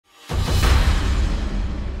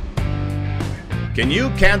Can you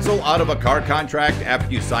cancel out of a car contract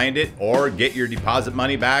after you signed it or get your deposit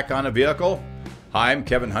money back on a vehicle? Hi, I'm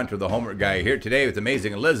Kevin Hunter, the Homework Guy, here today with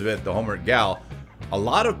Amazing Elizabeth, the Homework Gal. A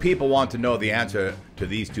lot of people want to know the answer to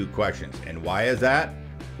these two questions. And why is that?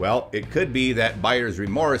 Well, it could be that buyer's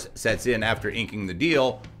remorse sets in after inking the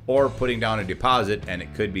deal or putting down a deposit, and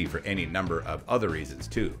it could be for any number of other reasons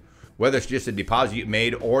too. Whether it's just a deposit you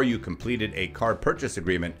made or you completed a car purchase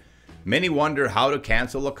agreement, many wonder how to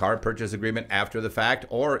cancel a car purchase agreement after the fact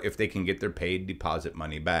or if they can get their paid deposit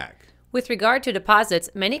money back. With regard to deposits,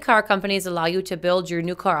 many car companies allow you to build your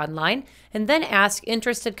new car online and then ask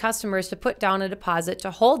interested customers to put down a deposit to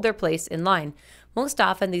hold their place in line. Most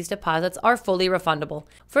often, these deposits are fully refundable.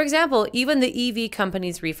 For example, even the EV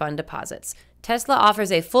companies refund deposits. Tesla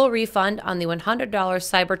offers a full refund on the $100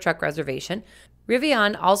 Cybertruck reservation.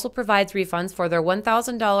 Rivian also provides refunds for their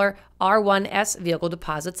 $1,000 R1S vehicle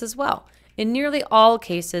deposits as well. In nearly all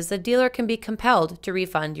cases, the dealer can be compelled to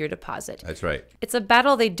refund your deposit. That's right. It's a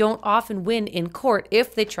battle they don't often win in court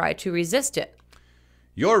if they try to resist it.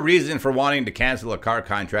 Your reason for wanting to cancel a car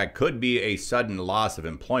contract could be a sudden loss of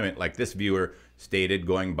employment, like this viewer stated,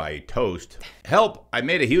 going by Toast. Help, I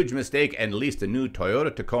made a huge mistake and leased a new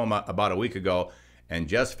Toyota Tacoma about a week ago and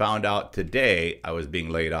just found out today I was being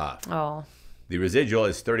laid off. Oh. The residual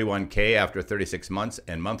is $31K after 36 months,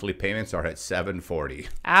 and monthly payments are at $740.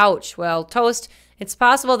 Ouch. Well, Toast, it's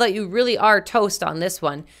possible that you really are toast on this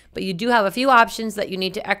one, but you do have a few options that you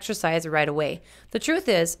need to exercise right away. The truth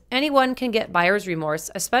is, anyone can get buyer's remorse,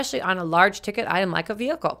 especially on a large ticket item like a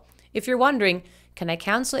vehicle. If you're wondering, can I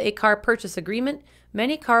cancel a car purchase agreement?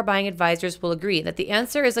 Many car buying advisors will agree that the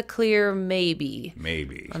answer is a clear maybe.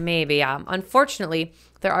 Maybe. Unfortunately,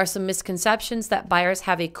 there are some misconceptions that buyers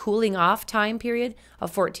have a cooling off time period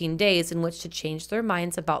of 14 days in which to change their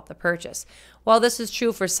minds about the purchase. While this is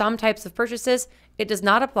true for some types of purchases, it does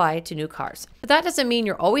not apply to new cars. But that doesn't mean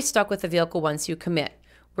you're always stuck with the vehicle once you commit.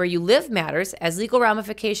 Where you live matters, as legal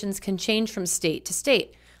ramifications can change from state to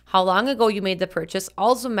state. How long ago you made the purchase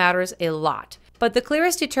also matters a lot. But the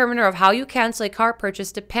clearest determiner of how you cancel a car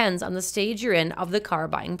purchase depends on the stage you're in of the car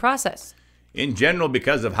buying process. In general,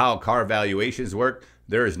 because of how car valuations work,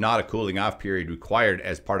 there is not a cooling off period required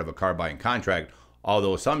as part of a car buying contract,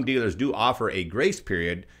 although some dealers do offer a grace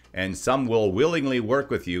period and some will willingly work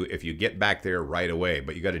with you if you get back there right away,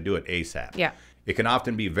 but you got to do it ASAP. Yeah. It can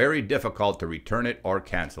often be very difficult to return it or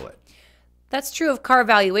cancel it. That's true of car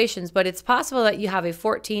valuations, but it's possible that you have a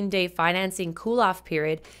 14-day financing cool-off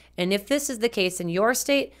period, and if this is the case in your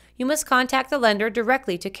state, you must contact the lender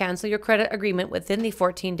directly to cancel your credit agreement within the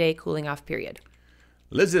 14-day cooling-off period.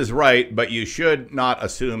 Liz is right, but you should not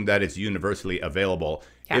assume that it's universally available.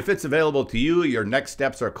 Yeah. If it's available to you, your next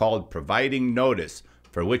steps are called providing notice,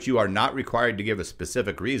 for which you are not required to give a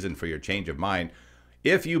specific reason for your change of mind.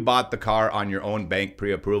 If you bought the car on your own bank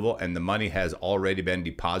pre-approval and the money has already been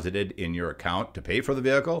deposited in your account to pay for the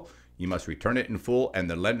vehicle, you must return it in full and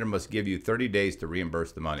the lender must give you 30 days to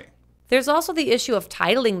reimburse the money. There's also the issue of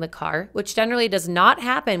titling the car, which generally does not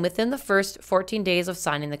happen within the first 14 days of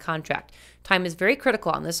signing the contract. Time is very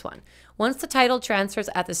critical on this one. Once the title transfers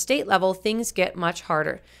at the state level, things get much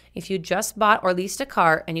harder. If you just bought or leased a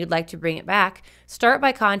car and you'd like to bring it back, start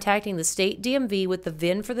by contacting the state DMV with the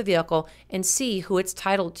VIN for the vehicle and see who it's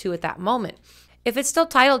titled to at that moment. If it's still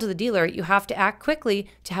titled to the dealer, you have to act quickly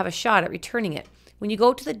to have a shot at returning it. When you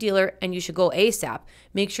go to the dealer, and you should go ASAP,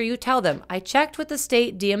 make sure you tell them, I checked with the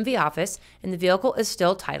state DMV office and the vehicle is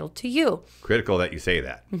still titled to you. Critical that you say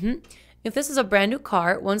that. If this is a brand new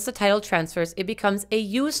car, once the title transfers, it becomes a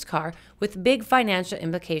used car with big financial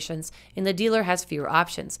implications, and the dealer has fewer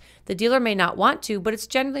options. The dealer may not want to, but it's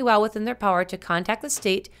generally well within their power to contact the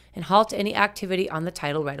state and halt any activity on the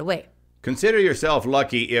title right away. Consider yourself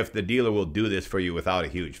lucky if the dealer will do this for you without a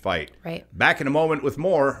huge fight. Right. Back in a moment with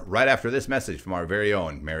more, right after this message from our very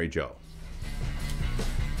own Mary Jo.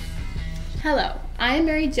 Hello, I am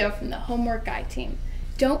Mary Jo from the Homework Guy team.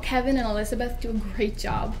 Don't Kevin and Elizabeth do a great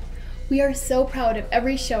job? We are so proud of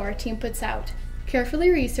every show our team puts out,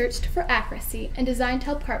 carefully researched for accuracy and designed to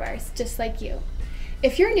help car buyers just like you.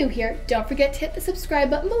 If you're new here, don't forget to hit the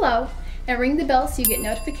subscribe button below and ring the bell so you get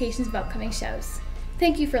notifications of upcoming shows.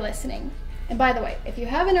 Thank you for listening. And by the way, if you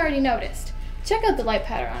haven't already noticed, check out the light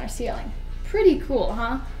pattern on our ceiling. Pretty cool,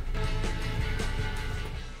 huh?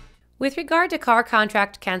 With regard to car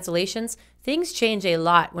contract cancellations, things change a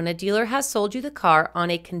lot when a dealer has sold you the car on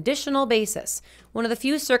a conditional basis. One of the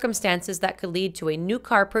few circumstances that could lead to a new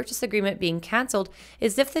car purchase agreement being canceled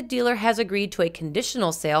is if the dealer has agreed to a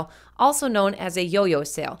conditional sale, also known as a yo-yo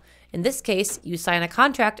sale. In this case, you sign a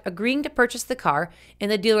contract agreeing to purchase the car, and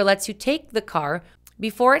the dealer lets you take the car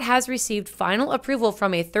before it has received final approval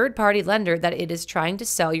from a third-party lender that it is trying to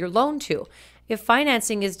sell your loan to. If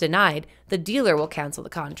financing is denied, the dealer will cancel the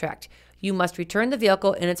contract. You must return the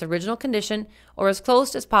vehicle in its original condition or as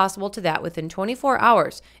close as possible to that within 24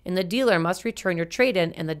 hours, and the dealer must return your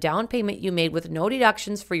trade-in and the down payment you made with no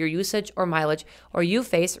deductions for your usage or mileage, or you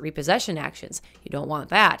face repossession actions. You don't want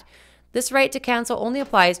that. This right to cancel only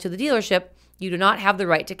applies to the dealership. You do not have the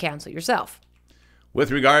right to cancel yourself.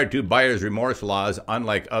 With regard to buyer's remorse laws,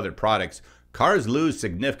 unlike other products, cars lose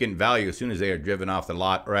significant value as soon as they are driven off the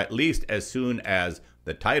lot, or at least as soon as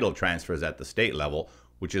the title transfers at the state level,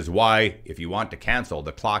 which is why if you want to cancel,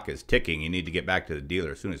 the clock is ticking. You need to get back to the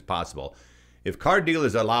dealer as soon as possible. If car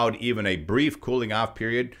dealers allowed even a brief cooling off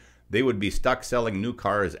period, they would be stuck selling new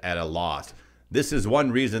cars at a loss. This is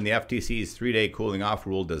one reason the FTC's 3-day cooling off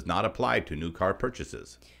rule does not apply to new car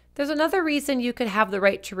purchases. There's another reason you could have the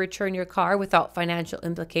right to return your car without financial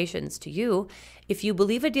implications to you. If you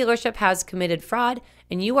believe a dealership has committed fraud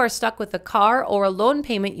and you are stuck with a car or a loan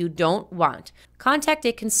payment you don't want, contact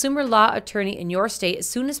a consumer law attorney in your state as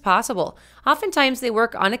soon as possible. Oftentimes they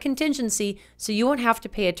work on a contingency so you won't have to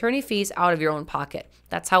pay attorney fees out of your own pocket.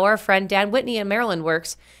 That's how our friend Dan Whitney in Maryland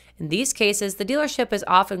works. In these cases, the dealership is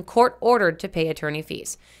often court-ordered to pay attorney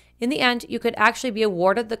fees. In the end, you could actually be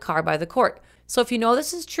awarded the car by the court. So if you know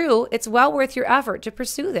this is true, it's well worth your effort to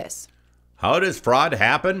pursue this. How does fraud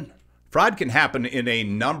happen? Fraud can happen in a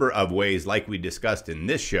number of ways, like we discussed in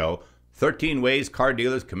this show. 13 ways car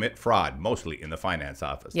dealers commit fraud, mostly in the finance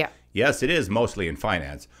office. Yeah. Yes, it is mostly in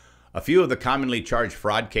finance. A few of the commonly charged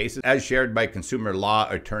fraud cases, as shared by consumer law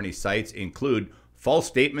attorney sites, include false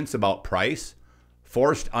statements about price,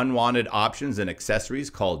 forced unwanted options and accessories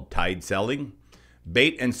called tide selling,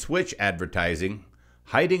 bait and switch advertising,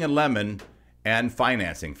 hiding a lemon, and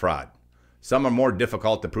financing fraud. Some are more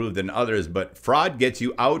difficult to prove than others, but fraud gets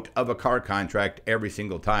you out of a car contract every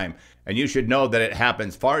single time, and you should know that it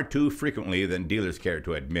happens far too frequently than dealers care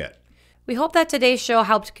to admit. We hope that today's show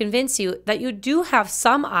helped convince you that you do have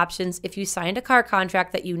some options if you signed a car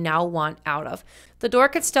contract that you now want out of. The door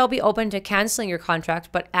could still be open to canceling your contract,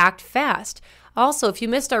 but act fast. Also, if you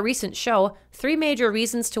missed our recent show, 3 major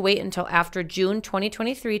reasons to wait until after June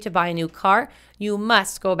 2023 to buy a new car, you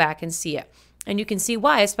must go back and see it. And you can see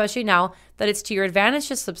why, especially now that it's to your advantage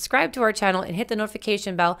to subscribe to our channel and hit the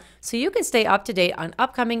notification bell so you can stay up to date on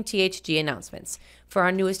upcoming THG announcements. For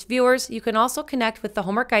our newest viewers, you can also connect with the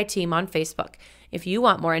Homework Guy team on Facebook. If you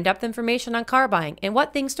want more in-depth information on car buying and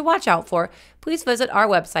what things to watch out for, please visit our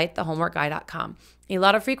website, thehomeworkguy.com. A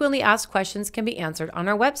lot of frequently asked questions can be answered on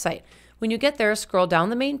our website. When you get there, scroll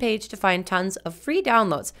down the main page to find tons of free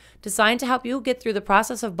downloads designed to help you get through the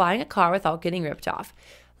process of buying a car without getting ripped off.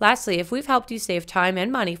 Lastly, if we've helped you save time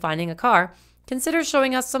and money finding a car, consider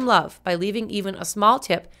showing us some love by leaving even a small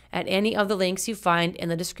tip at any of the links you find in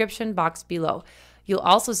the description box below. You'll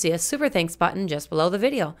also see a super thanks button just below the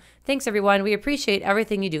video. Thanks everyone, we appreciate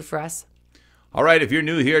everything you do for us. All right, if you're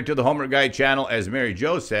new here to the Homework Guy channel, as Mary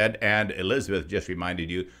Jo said, and Elizabeth just reminded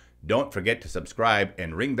you, don't forget to subscribe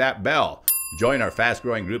and ring that bell. Join our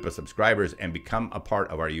fast-growing group of subscribers and become a part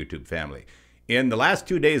of our YouTube family. In the last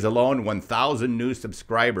 2 days alone, 1,000 new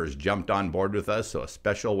subscribers jumped on board with us, so a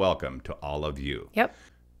special welcome to all of you. Yep.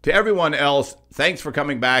 To everyone else, thanks for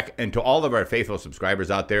coming back, and to all of our faithful subscribers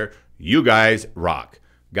out there, you guys rock.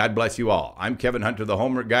 God bless you all. I'm Kevin Hunter, the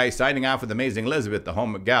Homework Guy, signing off with amazing Elizabeth, the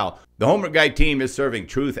Homework Gal. The Homework Guy team is serving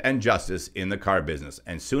truth and justice in the car business,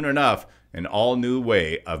 and soon enough, an all-new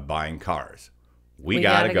way of buying cars. We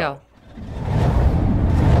gotta go.